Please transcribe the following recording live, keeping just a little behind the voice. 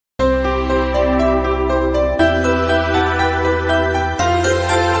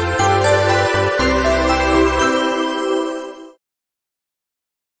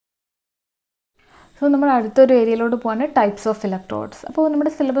So നമ്മൾ അടുത്തൊരു ഏരിയയിലോട്ട് പോകാൻ ടൈപ്സ് ഓഫ് ഇലക്ട്രോഡ്സ്. അപ്പോൾ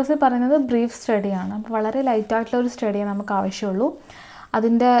നമ്മുടെ സിലബസിൽ പറയുന്നത് ബ്രീഫ് സ്റ്റഡിയാണ്. അപ്പോൾ വളരെ ലൈറ്റായിട്ടുള്ള ഒരു സ്റ്റഡിയെ നമുക്ക് ആവശ്യമുള്ളൂ.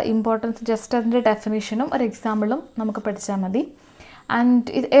 അതിൻ്റെ ഇമ്പോർട്ടൻസ് ജസ്റ്റ് അതിൻ്റെ ഡെഫിനിഷനും ഒരു എക്സാമ്പിളും നമുക്ക് പഠിച്ചാൽ മതി.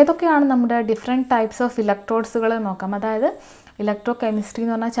 ആൻഡ് ഏതൊക്കെയാണ് നമ്മുടെ ഡിഫറെൻറ്റ് ടൈപ്സ് ഓഫ് ഇലക്ട്രോഡ്സുകൾ നോക്കാം. അതായത് ഇലക്ട്രോ കെമിസ്ട്രി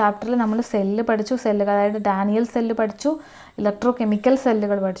എന്ന് പറഞ്ഞ ചാപ്റ്ററിൽ നമ്മൾ സെല്ല് പഠിച്ചു, സെല്ലുകൾ അതായത് ഡാനിയൽ സെല്ല് പഠിച്ചു, ഇലക്ട്രോ കെമിക്കൽ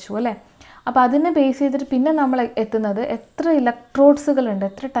സെല്ലുകൾ പഠിച്ചു അല്ലേ. അപ്പോൾ അതിനെ ബേസ് ചെയ്തിട്ട് പിന്നെ നമ്മൾ എത്തുന്നത് എത്ര ഇലക്ട്രോഡ്സുകളുണ്ട്,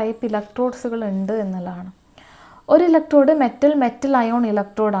 എത്ര ടൈപ്പ് ഇലക്ട്രോഡ്സുകളുണ്ട് എന്നുള്ളതാണ്. ഒരു electrode metal ion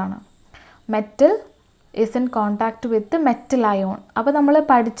ഇലക്ട്രോഡാണ്. Metal is in contact with metal ion. അപ്പോൾ നമ്മൾ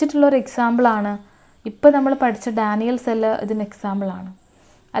പഠിച്ചിട്ടുള്ളൊരു എക്സാമ്പിളാണ് ഇപ്പോൾ നമ്മൾ പഠിച്ച ഡാനിയൽ സെല്ല് ഇതിന് എക്സാമ്പിളാണ്.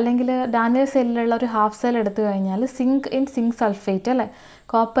 അല്ലെങ്കിൽ ഡാനിയൽ സെല്ലിലുള്ള ഒരു ഹാഫ് സെൽ എടുത്തു കഴിഞ്ഞാൽ സിങ്ക് ഇൻ സിങ്ക് സൾഫേറ്റ് അല്ലേ,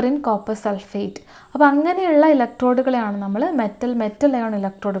 കോപ്പർ ഇൻ കോപ്പർ സൾഫേറ്റ്. അപ്പോൾ അങ്ങനെയുള്ള ഇലക്ട്രോഡുകളെയാണ് നമ്മൾ മെറ്റൽ അയോൺ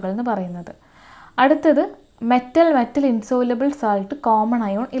ഇലക്ട്രോഡുകൾ എന്ന് പറയുന്നത്. അടുത്തത് metal insoluble salt common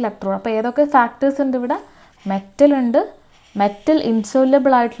ion electrode. അപ്പോൾ ഏതൊക്കെ ഫാക്ടേഴ്സ് ഉണ്ട് ഇവിടെ? മെറ്റൽ ഉണ്ട്, മെറ്റൽ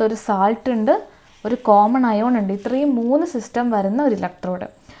ഇൻസോലബിൾ ആയിട്ടുള്ളൊരു സാൾട്ട് ഉണ്ട്, ഒരു കോമൺ അയോൺ ഉണ്ട്. ഇത്രയും 3 സിസ്റ്റം വരുന്ന ഒരു ഇലക്ട്രോഡ്.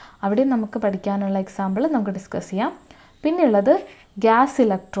 അവിടെ നമുക്ക് പഠിക്കാനുള്ള എക്സാമ്പിൾ നമുക്ക് ഡിസ്കസ് ചെയ്യാം. പിന്നെയുള്ളത് ഗ്യാസ്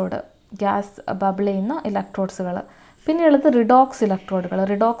ഇലക്ട്രോഡ്, ഗ്യാസ് ബബിൾ ചെയ്യുന്ന ഇലക്ട്രോഡ്സുകൾ. പിന്നെയുള്ളത് റിഡോക്സ് ഇലക്ട്രോഡുകൾ,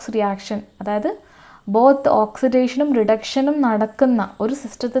 റിഡോക്സ് റിയാക്ഷൻ, അതായത് ബോത്ത് ഓക്സിഡേഷനും റിഡക്ഷനും നടക്കുന്ന ഒരു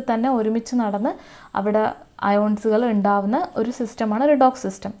സിസ്റ്റത്തിൽ തന്നെ ഒരുമിച്ച് നടന്ന് അവിടെ അയോൺസുകൾ ഉണ്ടാവുന്ന ഒരു സിസ്റ്റമാണ് റിഡോക്സ്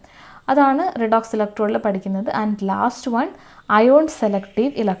സിസ്റ്റം. അതാണ് റിഡോക്സ് ഇലക്ട്രോഡിൽ പഠിക്കുന്നത്. And last one ion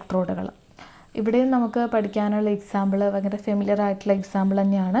selective ഇലക്ട്രോഡുകൾ. ഇവിടെയും നമുക്ക് പഠിക്കാനുള്ള എക്സാമ്പിൾ ഭയങ്കര ഫെമിലിയർ ആയിട്ടുള്ള എക്സാമ്പിൾ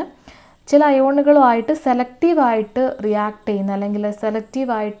തന്നെയാണ്. ചില അയോണുകളുമായിട്ട് സെലക്റ്റീവായിട്ട് റിയാക്ട് ചെയ്യുന്ന അല്ലെങ്കിൽ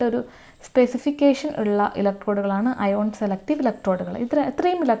സെലക്റ്റീവായിട്ട് ഒരു സ്പെസിഫിക്കേഷൻ ഉള്ള ഇലക്ട്രോഡുകളാണ് അയോൺ സെലക്റ്റീവ് ഇലക്ട്രോഡുകൾ.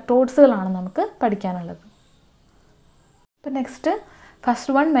 ഇത്രയും ഇലക്ട്രോഡ്സുകളാണ് നമുക്ക് പഠിക്കാനുള്ളത്. ഇപ്പം next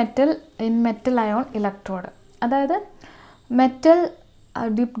first one metal ion electrode. അതായത് metal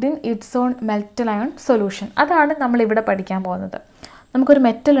dipped in its on metal ion solution. അതാണ് നമ്മളിവിടെ പഠിക്കാൻ പോകുന്നത്. നമുക്കൊരു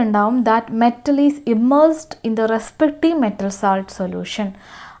മെറ്റൽ ഉണ്ടാവും. That metal is immersed in the respective metal salt solution.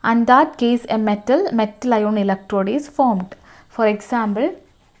 And that case A metal ion electrode is formed. For example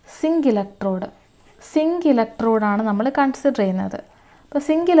zinc electrode. Zinc ഇലക്ട്രോഡാണ് നമ്മൾ consider ചെയ്യുന്നത്. അപ്പോൾ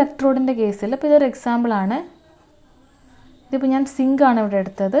zinc ഇലക്ട്രോഡിൻ്റെ കേസിൽ ഇപ്പോൾ ഇതൊരു എക്സാമ്പിളാണ്. ഇതിപ്പോൾ ഞാൻ സിങ്ക് ആണ് ഇവിടെ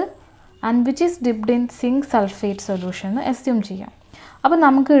എടുത്തത്. And which is dipped in zinc sulphate solution എന്ന് അസ്യൂം ചെയ്യാം. അപ്പോൾ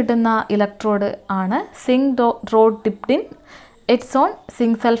നമുക്ക് കിട്ടുന്ന ഇലക്ട്രോഡ് ആണ് zinc road dipped in its on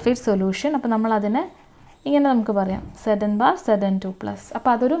zinc sulphate solution. അപ്പോൾ നമ്മളതിനെ ഇങ്ങനെ നമുക്ക് പറയാം Zn+Zn2+. അപ്പോൾ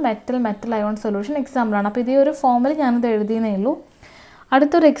അതൊരു മെറ്റൽ അയോൺ സൊല്യൂഷൻ എക്സാമ്പിളാണ്. അപ്പോൾ ഇതേ ഒരു ഫോമിൽ ഞാനത് എഴുതിയെന്നേ ഉള്ളൂ.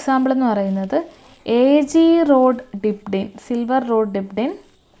 അടുത്തൊരു എക്സാമ്പിൾ എന്ന് പറയുന്നത് AG road dipped in silver road dipped in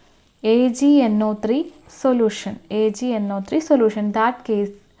AgNO3 solution. AgNO3 solution. That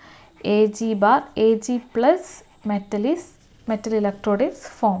case Ag+ metal electrode is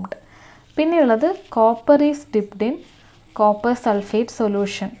formed. പിന്നെയുള്ളത് copper is dipped in copper sulphate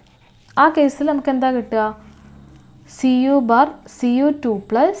solution. ആ കേസിൽ നമുക്ക് എന്താ കിട്ടുക?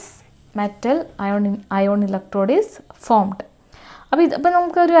 Cu2+ metal ion electrode is formed. അപ്പോൾ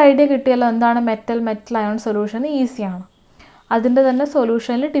നമുക്കൊരു idea കിട്ടിയല്ലോ എന്താണ് മെറ്റൽ അയോൺ സൊല്യൂഷൻ. ഈസിയാണ്. അതിൻ്റെ തന്നെ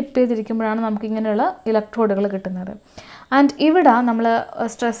സൊല്യൂഷനിൽ ഡിപ്പ് ചെയ്തിരിക്കുമ്പോഴാണ് നമുക്കിങ്ങനെയുള്ള ഇലക്ട്രോഡുകൾ കിട്ടുന്നത്. ആൻഡ് ഇവിടെ നമ്മൾ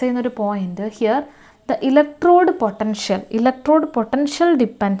സ്ട്രെസ് ചെയ്യുന്നൊരു point here, the electrode potential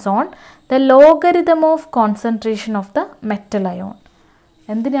depends on the logarithm of concentration of the metal ion.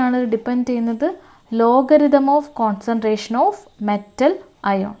 എന്തിനാണ് ഡിപ്പെൻഡ് ചെയ്യുന്നത്? Logarithm of concentration of metal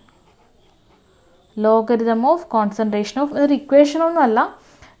ion. Logarithm of concentration of ഇതൊരു ഇക്വേഷനൊന്നുമല്ല,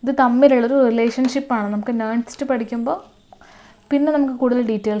 ഇത് തമ്മിലുള്ളൊരു റിലേഷൻഷിപ്പാണ്. നമുക്ക് നേഴ്സ്റ്റ് പഠിക്കുമ്പോൾ പിന്നെ നമുക്ക് കൂടുതൽ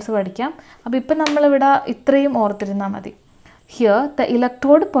ഡീറ്റെയിൽസ് പഠിക്കാം. അപ്പോൾ ഇപ്പം നമ്മളിവിടെ ഇത്രയും ഓർത്തിരുന്നാൽ മതി. Here the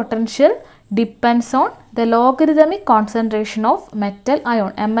electrode potential depends on the logarithmic concentration of metal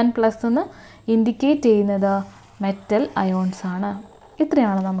ion. Mn+ എന്ന് ഇൻഡിക്കേറ്റ് ചെയ്യുന്നത് മെറ്റൽ അയോൺസ് ആണ്.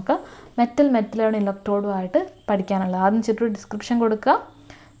 ഇത്രയാണ് നമുക്ക് മെറ്റൽ അയോൺ ഇലക്ട്രോഡുമായിട്ട് പഠിക്കാനുള്ളത്. ആദ്യം ചെറിയൊരു ഡിസ്ക്രിപ്ഷൻ കൊടുക്കുക,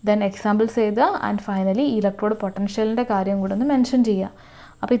 ദെൻ എക്സാമ്പിൾസ് എഴുതുക, ആൻഡ് ഫൈനലി ഈ ഇലക്ട്രോഡ് പൊട്ടൻഷ്യലിൻ്റെ കാര്യം കൂടെ ഒന്ന് മെൻഷൻ ചെയ്യുക.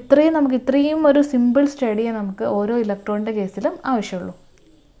 അപ്പോൾ ഇത്രയും ഒരു സിമ്പിൾ സ്റ്റഡിയെ നമുക്ക് ഓരോ ഇലക്ട്രോഡിൻ്റെ കേസിലും ആവശ്യമുള്ളൂ.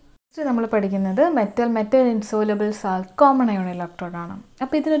 നെക്സ്റ്റ് നമ്മൾ പഠിക്കുന്നത് metal insoluble salt common ion ഇലക്ട്രോഡാണ്.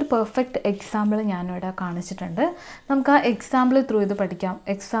 അപ്പോൾ ഇതിനൊരു പെർഫെക്റ്റ് എക്സാമ്പിൾ ഞാനിവിടെ കാണിച്ചിട്ടുണ്ട്. നമുക്ക് ആ എക്സാമ്പിൾ ത്രൂ ഇത് പഠിക്കാം.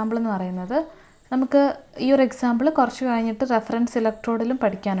 എക്സാമ്പിൾ എന്ന് പറയുന്നത് നമുക്ക് ഈ ഒരു എക്സാമ്പിൾ കുറച്ച് കഴിഞ്ഞിട്ട് റെഫറൻസ് ഇലക്ട്രോഡിലും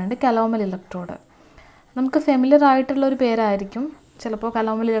പഠിക്കാനുണ്ട്. കലോമൽ ഇലക്ട്രോഡ് നമുക്ക് ഫെമിലിയർ ആയിട്ടുള്ളൊരു പേരായിരിക്കും. ചിലപ്പോൾ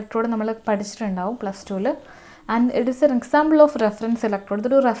കലോമൽ ഇലക്ട്രോഡ് നമ്മൾ പഠിച്ചിട്ടുണ്ടാവും +2. And it is an example of reference electrode.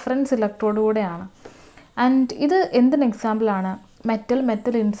 ഇതൊരു റെഫറൻസ് ഇലക്ട്രോഡ് കൂടെയാണ്. ആൻഡ് ഇത് എന്തിന് എക്സാമ്പിളാണ്?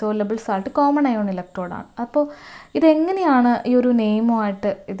 Metal insoluble salt common ion ഇലക്ട്രോഡാണ്. അപ്പോൾ ഇതെങ്ങനെയാണ് ഈ ഒരു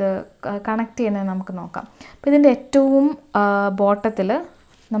നെയിമുമായിട്ട് ഇത് കണക്ട് ചെയ്യുന്നത് നമുക്ക് നോക്കാം. അപ്പോൾ ഇതിൻ്റെ ഏറ്റവും ബോട്ടത്തിൽ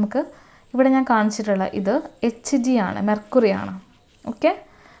നമുക്ക് ഇവിടെ ഞാൻ കാണിച്ചിട്ടുള്ള ഇത് Hg ആണ്, മെർക്കുറിയാണ്. ഓക്കെ,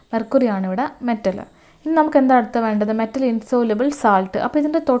 മെർക്കുറിയാണ് ഇവിടെ മെറ്റൽ. ഇനി നമുക്ക് എന്താ അടുത്ത വേണ്ടത്? Metal insoluble salt. അപ്പോൾ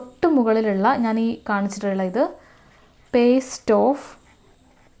ഇതിൻ്റെ തൊട്ട് മുകളിലുള്ള ഞാൻ ഈ കാണിച്ചിട്ടുള്ള ഇത് paste of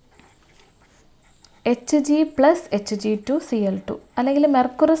Hg plus Hg2Cl2 അല്ലെങ്കിൽ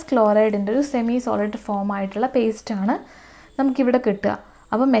മെർക്കുറസ് ക്ലോറൈഡിൻ്റെ ഒരു സെമി സോളിഡ് ഫോം ആയിട്ടുള്ള പേസ്റ്റാണ് നമുക്കിവിടെ കിട്ടുക.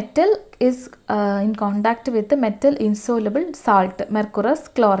 അപ്പോൾ metal is in contact with metal insoluble salt, mercurous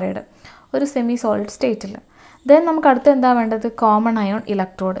chloride, ഒരു സെമി സോളിഡ് സ്റ്റേറ്റിൽ. ദെൻ നമുക്ക് അടുത്ത് എന്താ വേണ്ടത്? Common ion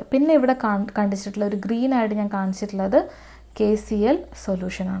electrode. പിന്നെ ഇവിടെ കണ്ടിച്ചിട്ടുള്ള ഒരു ഗ്രീൻ ആയിട്ട് ഞാൻ കാണിച്ചിട്ടുള്ളത് KCl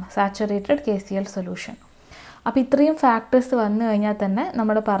സൊല്യൂഷനാണ്, സാച്ചുറേറ്റഡ് KCl സൊല്യൂഷൻ. അപ്പോൾ ഇത്രയും ഫാക്ടേഴ്സ് വന്നു കഴിഞ്ഞാൽ തന്നെ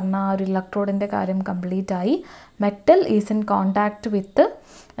നമ്മൾ പറഞ്ഞ ആ ഒരു ഇലക്ട്രോഡിൻ്റെ കാര്യം കംപ്ലീറ്റ് ആയി. Metal is in contact with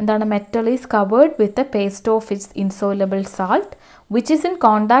എന്താണ്? Metal is covered with a paste of its insoluble salt which is in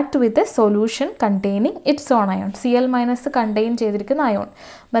contact with a solution containing it's on ion. Cl- contain ചെയ്തിരിക്കുന്ന അയോൺ,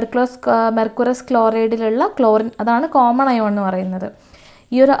 മെർക്കുറസ് ക്ലോറൈഡിലുള്ള ക്ലോറിൻ, അതാണ് common ion എന്ന് പറയുന്നത്.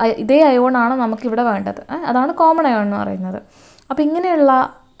 ഇതേ അയോണാണ് നമുക്കിവിടെ വേണ്ടത്, അതാണ് common ion എന്ന് പറയുന്നത്. അപ്പോൾ ഇങ്ങനെയുള്ള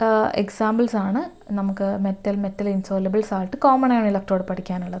എക്സാമ്പിൾസ് ആണ് നമുക്ക് metal insoluble salt, common ion electrode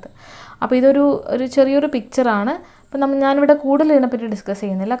പഠിക്കാനുള്ളത്. അപ്പോൾ ഇതൊരു ചെറിയൊരു പിക്ചറാണ്. അപ്പോൾ ഞാനിവിടെ കൂടുതൽ ഇതിനെപ്പറ്റി ഡിസ്കസ്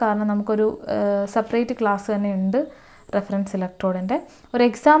ചെയ്യുന്നില്ല, കാരണം നമുക്കൊരു സെപ്പറേറ്റ് ക്ലാസ് തന്നെ ഉണ്ട് റെഫറൻസ് ഇലക്ട്രോഡിൻ്റെ. ഒരു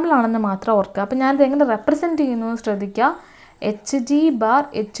എക്സാമ്പിൾ ആണെന്ന് മാത്രം ഓർക്കുക. അപ്പോൾ ഞാനിത് എങ്ങനെ റെപ്രസെൻറ്റ് ചെയ്യുന്നു ശ്രദ്ധിക്കുക. Hg bar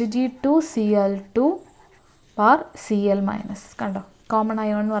Hg2Cl2 bar Cl-, കണ്ടോ? കോമൺ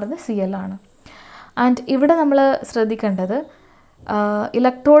അയോൺ എന്ന് പറയുന്നത് Cl ആണ്. ആൻഡ് ഇവിടെ നമ്മൾ ശ്രദ്ധിക്കേണ്ടത്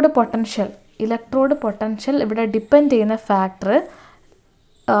ഇലക്ട്രോഡ് പൊട്ടൻഷ്യൽ ഇവിടെ ഡിപ്പെൻഡ് ചെയ്യുന്ന factor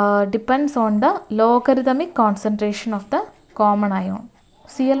depends on the logarithmic concentration of the common ion.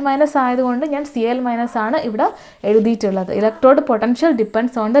 Cl- ആയതുകൊണ്ട് ഞാൻ Cl- ആണ് ഇവിടെ എഴുതിയിട്ടുള്ളത്. Electrode potential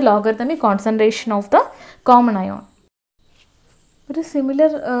depends on the logarithmic concentration of the common ion. ഒരു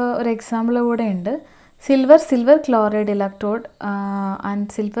സിമിലർ ഒരു എക്സാമ്പിൾ കൂടെ ഉണ്ട്. Silver chloride electrode and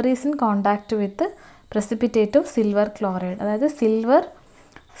silver is in contact with precipitate of silver chloride, അതായത്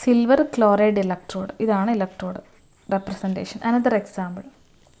സിൽവർ ക്ലോറൈഡ് ഇലക്ട്രോഡ്. ഇതാണ് ഇലക്ട്രോഡ് റെപ്രസെൻറ്റേഷൻ. Another example.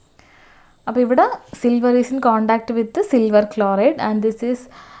 അപ്പോൾ ഇവിടെ silver is in contact with silver chloride and this is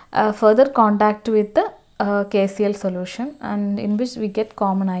further contact with KCl solution and in which we get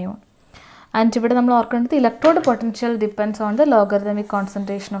common ion. And ഇവിടെ നമ്മൾ ഓർക്കേണ്ടത് electrode potential depends on the logarithmic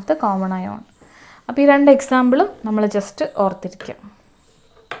concentration of the common ion. അപ്പോൾ ഈ രണ്ട് എക്സാമ്പിളും നമ്മൾ just ഓർത്തിരിക്കുക.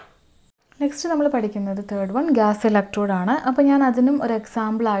 Next നമ്മൾ പഠിക്കുന്നത് തേർഡ് വൺ ഗ്യാസ് ഇലക്ട്രോഡാണ്. അപ്പോൾ ഞാൻ അതിനും ഒരു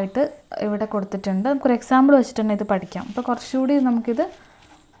എക്സാമ്പിളായിട്ട് ഇവിടെ കൊടുത്തിട്ടുണ്ട്. നമുക്കൊരു എക്സാമ്പിൾ വെച്ചിട്ട് തന്നെ ഇത് പഠിക്കാം. അപ്പോൾ കുറച്ചുകൂടി നമുക്കിത്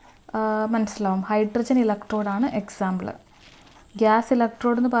മനസ്സിലാവും. Hydrogen ഇലക്ട്രോഡാണ് example. ഗ്യാസ്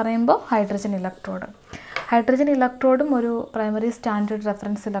ഇലക്ട്രോഡ് എന്ന് പറയുമ്പോൾ ഹൈഡ്രജൻ ഇലക്ട്രോഡും ഒരു പ്രൈമറി സ്റ്റാൻഡേർഡ്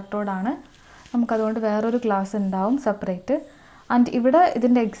റെഫറൻസ് ഇലക്ട്രോഡാണ്. നമുക്കതുകൊണ്ട് വേറൊരു ക്ലാസ് ഉണ്ടാവും സെപ്പറേറ്റ്. ആൻഡ് ഇവിടെ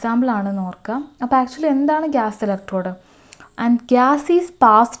ഇതിൻ്റെ എക്സാമ്പിളാണെന്ന് ഓർക്കാം. അപ്പോൾ ആക്ച്വലി എന്താണ് gas electrode? And gas is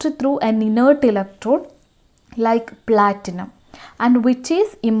passed through an inert electrode like platinum and which is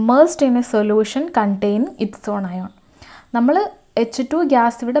immersed in a solution containing its own ion. നമ്മൾ H2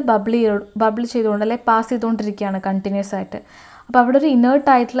 gas ഇവിടെ bubble ചെയ്തുകൊണ്ട് അല്ലെങ്കിൽ പാസ് ചെയ്തുകൊണ്ടിരിക്കുകയാണ് കണ്ടിന്യൂസ് ആയിട്ട്. അപ്പോൾ അവിടെ ഒരു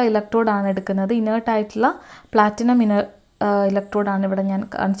ഇനേർട്ടായിട്ടുള്ള ഇലക്ട്രോഡാണ് എടുക്കുന്നത്. ഇനേർട്ടായിട്ടുള്ള പ്ലാറ്റിനം ഇലക്ട്രോഡാണ് ഇവിടെ ഞാൻ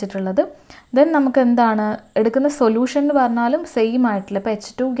കാണിച്ചിട്ടുള്ളത്. ദെൻ നമുക്ക് എന്താണ് എടുക്കുന്ന സൊല്യൂഷൻ എന്ന് പറഞ്ഞാലും സെയിം ആയിട്ടുള്ള, ഇപ്പോൾ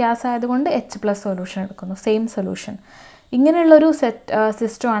H2 ഗ്യാസ് ആയതുകൊണ്ട് H+ സൊല്യൂഷൻ എടുക്കുന്നു, സെയിം സൊല്യൂഷൻ. ഇങ്ങനെയുള്ളൊരു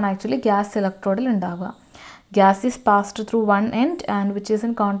സിസ്റ്റമാണ് ആക്ച്വലി ഗ്യാസ് ഇലക്ട്രോഡിൽ ഉണ്ടാവുക. Gas is passed through one end and which is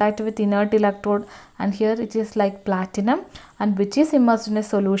in contact with inert electrode and here it is like platinum and which is immersed in A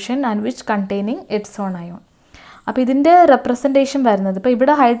solution and which containing it's on ion. അപ്പോൾ ഇതിൻ്റെ representation വരുന്നത്, ഇപ്പോൾ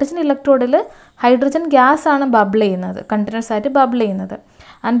ഇവിടെ hydrogen ഇലക്ട്രോഡിൽ hydrogen gas ആണ് bubble ചെയ്യുന്നത്, continuous ആയിട്ട് bubble ചെയ്യുന്നത്.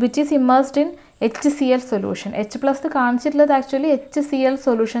 And which is immersed in HCl solution. H+ കാണിച്ചിട്ടുള്ളത് ആക്ച്വലി HCl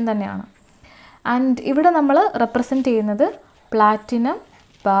സൊല്യൂഷൻ തന്നെയാണ്. ആൻഡ് ഇവിടെ നമ്മൾ റെപ്രസെൻറ്റ് ചെയ്യുന്നത് platinum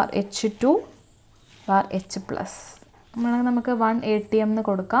bar H2 bar H+. നമുക്ക് 1 atm എന്ന്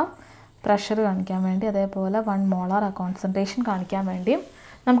കൊടുക്കാം പ്രഷർ കാണിക്കാൻ വേണ്ടി, അതേപോലെ 1 മോളാർ ആ കോൺസെൻട്രേഷൻ കാണിക്കാൻ വേണ്ടിയും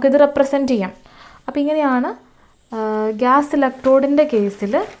നമുക്കിത് റെപ്രസെൻറ്റ് ചെയ്യാം. അപ്പോൾ ഇങ്ങനെയാണ് ഗ്യാസ് ഇലക്ട്രോഡിൻ്റെ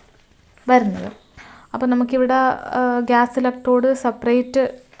കേസിൽ വരുന്നത്. അപ്പോൾ നമുക്കിവിടെ ഗ്യാസ് ഇലക്ട്രോഡ് സെപ്പറേറ്റ്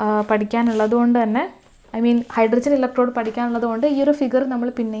പഠിക്കാനുള്ളത് കൊണ്ട് തന്നെ, ഹൈഡ്രജൻ ഇലക്ട്രോഡ് പഠിക്കാനുള്ളത് കൊണ്ട് ഈ ഒരു ഫിഗർ നമ്മൾ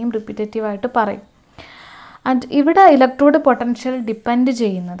പിന്നെയും റിപ്പീറ്റേറ്റീവായിട്ട് പറയും. ആൻഡ് ഇവിടെ ഇലക്ട്രോഡ് പൊട്ടൻഷ്യൽ ഡിപ്പെൻഡ്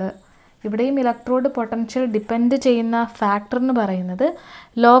ചെയ്യുന്നത്, ഇവിടെയും ഇലക്ട്രോഡ് പൊട്ടൻഷ്യൽ ഡിപ്പെൻഡ് ചെയ്യുന്ന ഫാക്ടർ എന്ന് പറയുന്നത്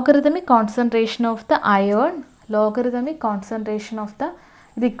logarithmic concentration of the iron,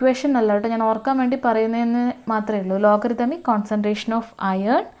 ഇത് ഇക്വേഷൻ അല്ല കേട്ടോ, ഞാൻ ഓർക്കാൻ വേണ്ടി പറയുന്നതെന്ന് മാത്രമേ ഉള്ളൂ. Logarithmic concentration of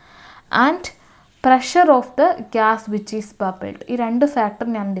iron and pressure of the gas which is bubbled. ഈ രണ്ട് ഫാക്ടർ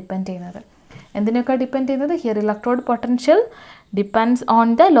ഞാൻ ഡിപ്പെൻഡ് ചെയ്യുന്നത്. എന്തിനൊക്കെ ഡിപ്പെൻഡ് ചെയ്യുന്നത്? Here electrode potential depends on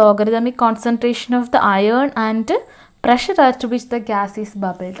the logarithmic concentration of the iron and pressure at which the gas is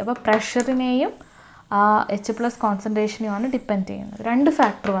bubbled. അപ്പോൾ പ്രഷറിനെയും H plus കോൺസെൻട്രേഷനെയുമാണ് depend ചെയ്യുന്നത്. 2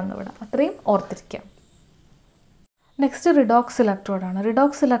 factor വന്നു ഇവിടെ, അത്രയും ഓർത്തിരിക്കാം. Next redox ഇലക്ട്രോഡാണ്.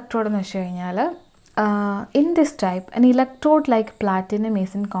 റിഡോക്സ് ഇലക്ട്രോഡ് എന്ന് വെച്ച് കഴിഞ്ഞാൽ in this type an electrode like platinum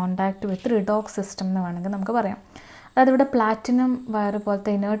is in contact with redox system എന്ന് വേണമെങ്കിൽ നമുക്ക് പറയാം. അതായത് ഇവിടെ പ്ലാറ്റിനം വയർ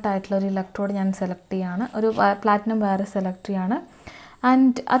പോലത്തെ ഇനേർട്ട് ആയിട്ടുള്ള ഒരു ഇലക്ട്രോഡ് ഞാൻ സെലക്ട് ചെയ്യാണ്, ഒരു പ്ലാറ്റിനം വയർ സെലക്ട് ചെയ്യാണ്.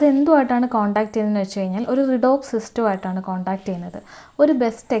 ആൻഡ് അത് എന്തുമായിട്ടാണ് കോൺടാക്ട് ചെയ്യുന്നതെന്ന് വെച്ച് കഴിഞ്ഞാൽ ഒരു റിഡോക്സ് സിസ്റ്റമായിട്ടാണ് കോൺടാക്ട് ചെയ്യുന്നത്. ഒരു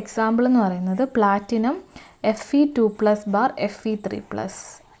ബെസ്റ്റ് എക്സാമ്പിൾ എന്ന് പറയുന്നത് പ്ലാറ്റിനം Fe2+/Fe3+.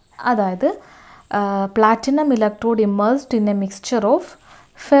 അതായത് platinum electrode immersed in A mixture of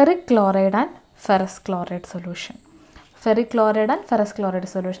ferric chloride and ferrous chloride solution. Ferric chloride and ferrous chloride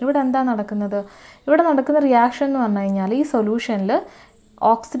solution. ഇവിടെ എന്താ നടക്കുന്നത്? ഇവിടെ നടക്കുന്ന റിയാക്ഷൻ എന്ന് പറഞ്ഞു കഴിഞ്ഞാൽ ഈ സൊല്യൂഷനിൽ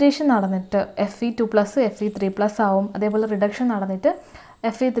ഓക്സിഡേഷൻ നടന്നിട്ട് Fe2+, Fe3+ ആവും. അതേപോലെ റിഡക്ഷൻ നടന്നിട്ട്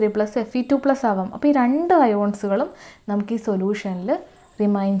Fe3+, Fe2+ ആവാം. അപ്പോൾ ഈ 2 അയോൺസുകളും നമുക്ക് ഈ സൊല്യൂഷനിൽ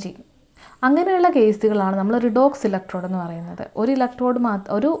റിമൈൻ ചെയ്യും. അങ്ങനെയുള്ള കേസുകളാണ് നമ്മൾ റിഡോക്സ് ഇലക്ട്രോഡ് എന്ന് പറയുന്നത്. ഒരു ഇലക്ട്രോഡ്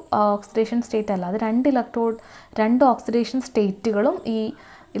ഒരു ഓക്സിഡേഷൻ സ്റ്റേറ്റ് അല്ല, അത് 2 ഓക്സിഡേഷൻ സ്റ്റേറ്റുകളും ഈ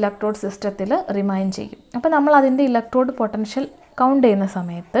ഇലക്ട്രോഡ് സിസ്റ്റത്തിൽ റിമൈൻ ചെയ്യും. അപ്പോൾ നമ്മൾ അതിൻ്റെ ഇലക്ട്രോഡ് പൊട്ടൻഷ്യൽ കൗണ്ട് ചെയ്യുന്ന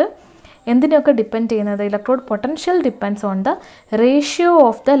സമയത്ത് എന്തിനൊക്കെ ഡിപ്പെൻഡ് ചെയ്യുന്നത്? Electrode potential depends on the ratio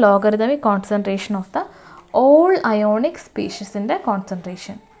of the logarithmic concentration of the all ionic സ്പീഷീസിൻ്റെ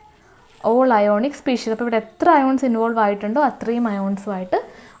concentration. All ionic species, അപ്പോൾ ഇവിടെ എത്ര അയോൺസ് ഇൻവോൾവ് ആയിട്ടുണ്ടോ അത്രയും അയോൺസുമായിട്ട്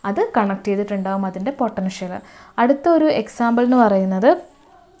അത് കണക്ട് ചെയ്തിട്ടുണ്ടാകും അതിൻ്റെ പൊട്ടൻഷ്യൽ. അടുത്ത ഒരു എക്സാമ്പിൾ എന്ന് പറയുന്നത്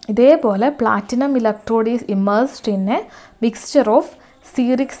ഇതേപോലെ platinum electrode is immersed in A mixture of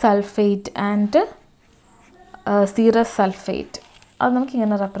സീറിക് sulphate and serous sulphate. അത്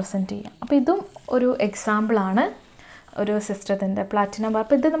നമുക്കിങ്ങനെ റെപ്രസെൻറ്റ് ചെയ്യാം. അപ്പോൾ ഇതും ഒരു എക്സാമ്പിളാണ് ഒരു സിസ്റ്റത്തിൻ്റെ പ്ലാറ്റിനം.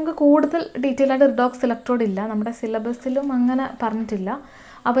 അപ്പോൾ ഇത് നമുക്ക് കൂടുതൽ ഡീറ്റെയിൽ ആയിട്ട് റിഡോക്സ് ഇലക്ട്രോഡ് ഇല്ല, നമ്മുടെ സിലബസിലും അങ്ങനെ പറഞ്ഞിട്ടില്ല.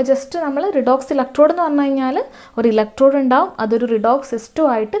 അപ്പോൾ ജസ്റ്റ് നമ്മൾ റിഡോക്സ് ഇലക്ട്രോഡ് എന്ന് പറഞ്ഞു കഴിഞ്ഞാൽ ഒരു ഇലക്ട്രോഡ് ഉണ്ടാവും, അതൊരു റിഡോക്സ്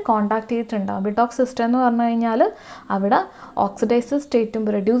സിസ്റ്റമായിട്ട് കോൺടാക്ട് ചെയ്തിട്ടുണ്ടാവും. റിഡോക്സ് സിസ്റ്റം എന്ന് പറഞ്ഞു കഴിഞ്ഞാൽ അവിടെ ഓക്സിഡൈസ്ഡ് സ്റ്റേറ്റും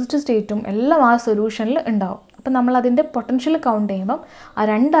റെഡ്യൂസ്ഡ് സ്റ്റേറ്റും എല്ലാം ആ സൊല്യൂഷനിൽ ഉണ്ടാവും. അപ്പം നമ്മൾ അതിൻ്റെ പൊട്ടൻഷ്യൽ കൗണ്ട് ചെയ്യുമ്പം ആ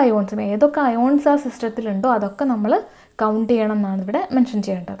 2 അയോൺസും ഏതൊക്കെ അയോൺസ് ആ സിസ്റ്റത്തിലുണ്ടോ അതൊക്കെ നമ്മൾ കൗണ്ട് ചെയ്യണം എന്നാണ് ഇവിടെ മെൻഷൻ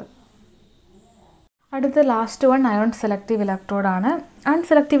ചെയ്യേണ്ടത്. അടുത്ത last one ion selective ഇലക്ട്രോഡാണ്.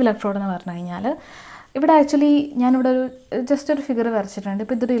 അൺസെലക്റ്റീവ് electrode എന്ന് പറഞ്ഞു കഴിഞ്ഞാൽ ഇവിടെ ആക്ച്വലി ഞാനിവിടെ ജസ്റ്റ് ഒരു ഫിഗർ വരച്ചിട്ടുണ്ട്.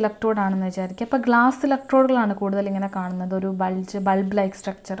 ഇപ്പോൾ ഇതൊരു ഇലക്ട്രോഡാണെന്ന് വിചാരിക്കുക. അപ്പോൾ ഗ്ലാസ് ഇലക്ട്രോഡുകളാണ് കൂടുതൽ ഇങ്ങനെ കാണുന്നത്, ഒരു ബൾബ് ലൈക്ക്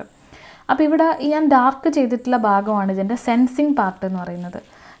സ്ട്രക്ചർ. അപ്പോൾ ഇവിടെ ഞാൻ ഡാർക്ക് ചെയ്തിട്ടുള്ള ഭാഗമാണ് ഇതിൻ്റെ സെൻസിങ് പാർട്ട് എന്ന് പറയുന്നത്.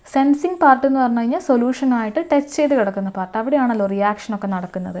 സെൻസിങ് പാർട്ട് എന്ന് പറഞ്ഞു കഴിഞ്ഞാൽ സൊല്യൂഷനായിട്ട് ടച്ച് ചെയ്ത് കിടക്കുന്ന പാർട്ട്, അവിടെയാണല്ലോ റിയാക്ഷനൊക്കെ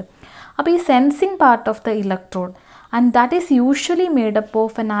നടക്കുന്നത്. അപ്പോൾ ഈ sensing part of the electrode and that is usually made up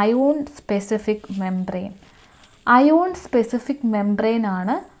of N ion specific membrane. Ion specific membrane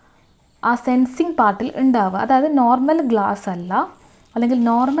ആണ് ആ സെൻസിങ് പാർട്ടിൽ ഉണ്ടാവുക. അതായത് നോർമൽ ഗ്ലാസ് അല്ല, അല്ലെങ്കിൽ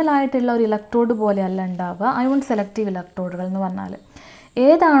നോർമലായിട്ടുള്ള ഒരു ഇലക്ട്രോഡ് പോലെയല്ല ഉണ്ടാവുക അയോൺ സെലക്റ്റീവ് ഇലക്ട്രോഡുകൾ എന്ന് പറഞ്ഞാൽ.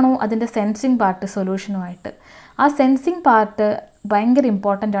 ഏതാണോ അതിൻ്റെ സെൻസിങ് പാർട്ട് സൊല്യൂഷനുമായിട്ട്, ആ സെൻസിങ് പാർട്ട് ഭയങ്കര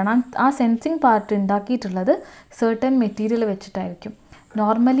ഇമ്പോർട്ടൻ്റ് ആണ്. ആ സെൻസിങ് പാർട്ട് ഉണ്ടാക്കിയിട്ടുള്ളത് സെർട്ടൻ മെറ്റീരിയൽ വെച്ചിട്ടായിരിക്കും.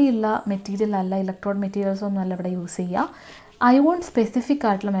 നോർമലി ഉള്ള മെറ്റീരിയൽ അല്ല, ഇലക്ട്രോഡ് മെറ്റീരിയൽസ് ഒന്നും അല്ല ഇവിടെ യൂസ് ചെയ്യുക. അയോൺ സ്പെസിഫിക്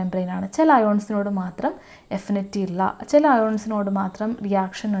ആയിട്ടുള്ള മെംബ്രെയിനാണ്. ചില അയോൺസിനോട് മാത്രം എഫിനിറ്റി ഉള്ള, ചില അയോൺസിനോട് മാത്രം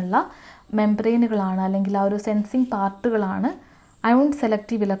റിയാക്ഷൻ ഉള്ള മെംബ്രെയിനുകളാണ്, അല്ലെങ്കിൽ ആ ഒരു സെൻസിങ് പാർട്ടുകളാണ് അയോൺ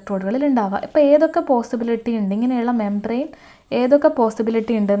സെലക്റ്റീവ് ഇലക്ട്രോഡുകളിൽ ഉണ്ടാവുക. ഇപ്പോൾ ഏതൊക്കെ പോസിബിലിറ്റി ഉണ്ട്, ഇങ്ങനെയുള്ള മെംബ്രെയിൻ ഏതൊക്കെ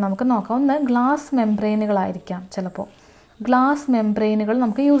പോസിബിലിറ്റി ഉണ്ട് നമുക്ക് നോക്കാം. ഒന്ന്, ഗ്ലാസ് മെംബ്രെയിനുകളായിരിക്കാം. ചിലപ്പോൾ ഗ്ലാസ് മെംബ്രെയിനുകൾ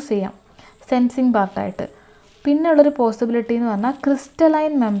നമുക്ക് യൂസ് ചെയ്യാം സെൻസിങ് പാർട്ടായിട്ട്. പിന്നെ ഉള്ളൊരു പോസിബിലിറ്റി എന്ന് പറഞ്ഞാൽ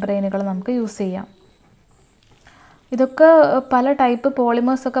ക്രിസ്റ്റലൈൻ മെംബ്രെയിനുകൾ നമുക്ക് യൂസ് ചെയ്യാം. ഇതൊക്കെ പല ടൈപ്പ്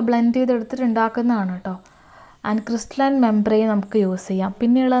പോളിമേഴ്സൊക്കെ ബ്ലെൻഡ് ചെയ്തെടുത്തിട്ട് ഉണ്ടാക്കുന്നതാണ് കേട്ടോ. ആൻഡ് ക്രിസ്റ്റലൈൻ മെംബ്രെയിൻ നമുക്ക് യൂസ് ചെയ്യാം.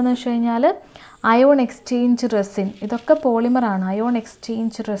 പിന്നെയുള്ളതെന്ന് വെച്ച് കഴിഞ്ഞാൽ അയോൺ എക്സ്ചേഞ്ച് റെസിൻ, ഇതൊക്കെ പോളിമറാണ്. അയോൺ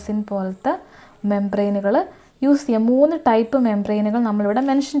എക്സ്ചേഞ്ച് റെസിൻ പോലത്തെ മെംബ്രെയിനുകൾ യൂസ് ചെയ്യാം. 3 ടൈപ്പ് മെംബ്രെയിനുകൾ നമ്മളിവിടെ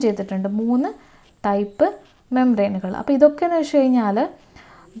മെൻഷൻ ചെയ്തിട്ടുണ്ട്, 3 ടൈപ്പ് മെംബ്രെയിനുകൾ. അപ്പോൾ ഇതൊക്കെയെന്ന് വെച്ച് കഴിഞ്ഞാൽ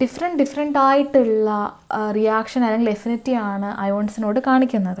ഡിഫറെൻ്റ് ആയിട്ടുള്ള റിയാക്ഷൻ അല്ലെങ്കിൽ എഫിനിറ്റിയാണ് അയോൺസിനോട്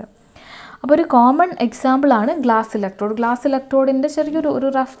കാണിക്കുന്നത്. അപ്പോൾ ഒരു കോമൺ എക്സാമ്പിളാണ് ഗ്ലാസ് ഇലക്ട്രോഡ്. ഗ്ലാസ് ഇലക്ട്രോഡിൻ്റെ ചെറിയൊരു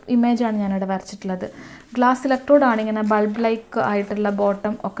റഫ് ഇമേജാണ് ഞാനിവിടെ വരച്ചിട്ടുള്ളത്. ഗ്ലാസ് ഇലക്ട്രോഡാണ് ഇങ്ങനെ ബൾബ് ലൈക്ക് ആയിട്ടുള്ള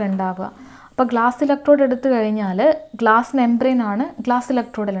ബോട്ടം ഒക്കെ ഉണ്ടാവുക. അപ്പോൾ ഗ്ലാസ് ഇലക്ട്രോഡ് എടുത്തു കഴിഞ്ഞാൽ ഗ്ലാസ് മെംബ്രെയിൻ ആണ് ഗ്ലാസ്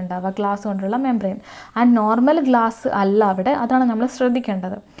ഇലക്ട്രോഡിൽ ഉണ്ടാവുക, ഗ്ലാസ് കൊണ്ടുള്ള മെംബ്രെയിൻ. ആൻഡ് നോർമൽ ഗ്ലാസ് അല്ല അവിടെ, അതാണ് നമ്മൾ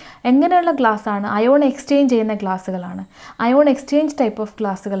ശ്രദ്ധിക്കേണ്ടത്. എങ്ങനെയുള്ള ഗ്ലാസ്സാണ്? അയോൺ എക്സ്ചേഞ്ച് ചെയ്യുന്ന ഗ്ലാസ്സുകളാണ്, ion exchange type of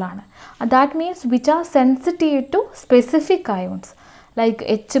ഗ്ലാസ്സുകളാണ്. That means which are sensitive to specific ions like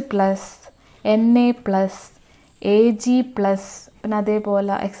H+, Na+, Ag+, പിന്നെ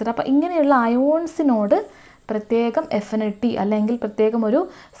അതേപോലെ എക്സെട്ര. അപ്പോൾ ഇങ്ങനെയുള്ള അയോൺസിനോട് പ്രത്യേകം എഫിനിറ്റി അല്ലെങ്കിൽ പ്രത്യേകം ഒരു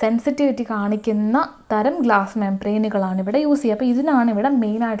സെൻസിറ്റിവിറ്റി കാണിക്കുന്ന തരം ഗ്ലാസ് മെംബ്രെയിനുകളാണ് ഇവിടെ യൂസ് ചെയ്യുക. അപ്പോൾ ഇതിനാണ് ഇവിടെ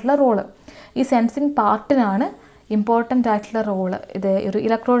മെയിൻ ആയിട്ടുള്ള റോള്. ഈ സെൻസിങ് പാർട്ടിനാണ് ഇമ്പോർട്ടൻ്റ് ആയിട്ടുള്ള റോള് ഇത് ഒരു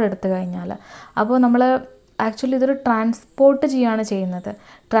ഇലക്ട്രോഡ് എടുത്തു കഴിഞ്ഞാൽ. അപ്പോൾ നമ്മൾ ആക്ച്വലി ഇതൊരു ട്രാൻസ്പോർട്ട് ചെയ്യുകയാണ് ചെയ്യുന്നത്.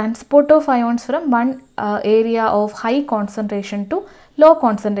 Transport of ions from one area of high concentration to low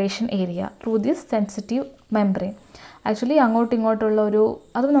concentration area through this sensitive membrane. Actually അങ്ങോട്ടും ഇങ്ങോട്ടുള്ള ഒരു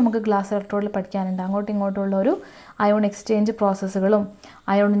അതും നമുക്ക് ഗ്ലാസ് ഇലക്ട്രോഡിൽ പഠിക്കാനുണ്ട്. അങ്ങോട്ടും ഇങ്ങോട്ടുള്ള ഒരു അയോൺ എക്സ്ചേഞ്ച് പ്രോസസ്സുകളും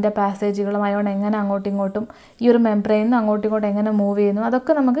അയോണിൻ്റെ പാസേജുകളും അയോൺ എങ്ങനെ അങ്ങോട്ടും ഇങ്ങോട്ടും ഈ ഒരു മെംബ്രെയിനിൽ നിന്ന് അങ്ങോട്ടും ഇങ്ങോട്ടും എങ്ങനെ മൂവ് ചെയ്യുന്നു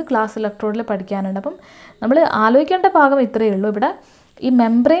അതൊക്കെ നമുക്ക് ഗ്ലാസ് ഇലക്ട്രോഡിൽ പഠിക്കാനുണ്ട്. അപ്പം നമ്മൾ ആലോചിക്കേണ്ട ഭാഗം ഇത്രയേ ഉള്ളൂ. ഇവിടെ ഈ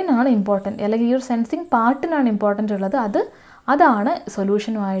മെംബ്രെയിൻ ആണ് ഇമ്പോർട്ടൻറ്റ്, അല്ലെങ്കിൽ ഈ ഒരു സെൻസിങ് പാർട്ടിനാണ് ഇമ്പോർട്ടൻ്റ് ഉള്ളത്. അതാണ്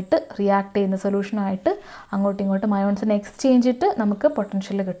സൊല്യൂഷനുമായിട്ട് റിയാക്ട് ചെയ്യുന്ന സൊല്യൂഷനായിട്ട് അങ്ങോട്ടും ഇങ്ങോട്ടും അയോൺസിനെ എക്സ്ചേഞ്ച് ചെയ്തിട്ട് നമുക്ക്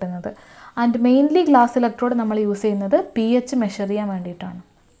പൊട്ടൻഷ്യൽ കിട്ടുന്നത്. ആൻഡ് മെയിൻലി ഗ്ലാസ് ഇലക്ട്രോഡ് നമ്മൾ യൂസ് ചെയ്യുന്നത് pH മെഷർ ചെയ്യാൻ വേണ്ടിയിട്ടാണ്.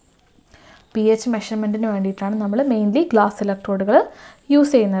 pH മെഷർമെൻറ്റിന് വേണ്ടിയിട്ടാണ് നമ്മൾ മെയിൻലി ഗ്ലാസ് ഇലക്ട്രോഡുകൾ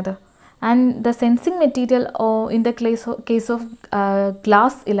യൂസ് ചെയ്യുന്നത്. And the sensing material in the case of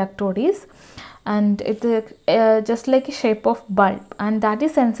glass electrode is and it just like a shape of bulb, and that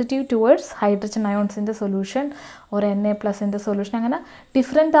is sensitive towards hydrogen ions in the solution or Na plus in the solution. അങ്ങനെ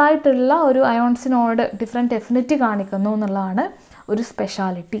different ആയിട്ടുള്ള ഒരു അയോൺസിനോട് different affinity കാണിക്കുന്നു എന്നുള്ളതാണ് ഒരു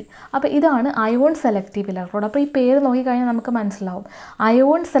speciality. അപ്പോൾ ഇതാണ് ion selective electrode. അപ്പോൾ ഈ പേര് നോക്കിക്കഴിഞ്ഞാൽ നമുക്ക് മനസ്സിലാവും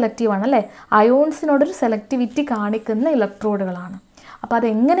അയോൺ സെലക്റ്റീവ് ആണ് അല്ലേ. അയോൺസിനോടൊരു സെലക്ടിവിറ്റി കാണിക്കുന്ന ഇലക്ട്രോഡുകളാണ്. അപ്പോൾ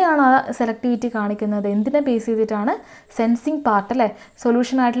അതെങ്ങനെയാണ് ആ സെലക്ടിവിറ്റി കാണിക്കുന്നത്, എന്തിനെ ബേസ് ചെയ്തിട്ടാണ്? സെൻസിങ് പാർട്ട് അല്ലേ,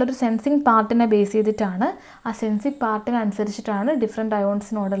 സൊല്യൂഷനായിട്ടുള്ളൊരു സെൻസിങ് പാർട്ടിനെ ബേസ് ചെയ്തിട്ടാണ്. ആ സെൻസിങ് പാർട്ടിനനുസരിച്ചിട്ടാണ് ഡിഫറെൻറ്റ്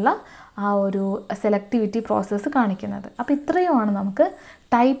അയോൺസിനോടുള്ള ആ ഒരു സെലക്ടിവിറ്റി പ്രോസസ്സ് കാണിക്കുന്നത്. അപ്പോൾ ഇത്രയുമാണ് നമുക്ക്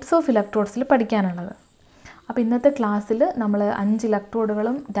ടൈപ്സ് ഓഫ് ഇലക്ട്രോഡ്സിൽ പഠിക്കാനുള്ളത്. അപ്പോൾ ഇന്നത്തെ ക്ലാസ്സിൽ നമ്മൾ 5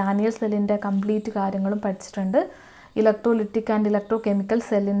 ഇലക്ട്രോഡുകളും ഡാനിയൽ സെല്ലിൻ്റെ കംപ്ലീറ്റ് കാര്യങ്ങളും പഠിച്ചിട്ടുണ്ട്. ഇലക്ട്രോലിറ്റിക് ആൻഡ് ഇലക്ട്രോ കെമിക്കൽ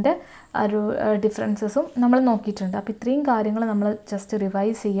സെല്ലിൻ്റെ ഒരു ഡിഫറൻസസും നമ്മൾ നോക്കിയിട്ടുണ്ട്. അപ്പോൾ ഇത്രയും കാര്യങ്ങൾ നമ്മൾ ജസ്റ്റ്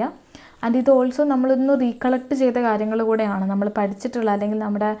റിവൈസ് ചെയ്യുക. ആൻഡ് ഇത് ഓൾസോ നമ്മളൊന്ന് റീകളക്ട് ചെയ്ത കാര്യങ്ങൾ കൂടെയാണ് നമ്മൾ പഠിച്ചിട്ടുള്ള, അല്ലെങ്കിൽ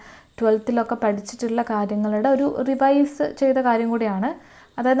നമ്മുടെ 12th പഠിച്ചിട്ടുള്ള കാര്യങ്ങളുടെ ഒരു റിവൈസ് ചെയ്ത കാര്യം കൂടിയാണ്.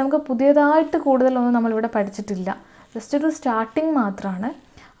 അതായത് നമുക്ക് പുതിയതായിട്ട് കൂടുതലൊന്നും നമ്മളിവിടെ പഠിച്ചിട്ടില്ല, ജസ്റ്റ് ഒരു സ്റ്റാർട്ടിങ് മാത്രമാണ്.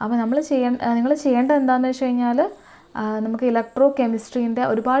 അപ്പോൾ നിങ്ങൾ ചെയ്യേണ്ടത് എന്താണെന്ന് വെച്ച് കഴിഞ്ഞാൽ നമുക്ക് ഇലക്ട്രോ കെമിസ്ട്രീൻ്റെ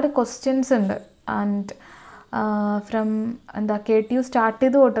ഒരുപാട് ക്വസ്റ്റ്യൻസ് ഉണ്ട്. ആൻഡ് ഫ്രം KTU സ്റ്റാർട്ട്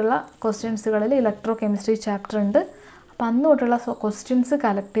ചെയ്ത് തൊട്ടുള്ള ക്വസ്റ്റ്യൻസുകളിൽ ഇലക്ട്രോ കെമിസ്ട്രി ചാപ്റ്റർ ഉണ്ട്. അപ്പോൾ അന്ന് തൊട്ടുള്ള ക്വസ്റ്റ്യൻസ്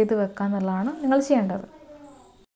കളക്ട് ചെയ്ത് വെക്കുക എന്നുള്ളതാണ് നിങ്ങൾ ചെയ്യേണ്ടത്.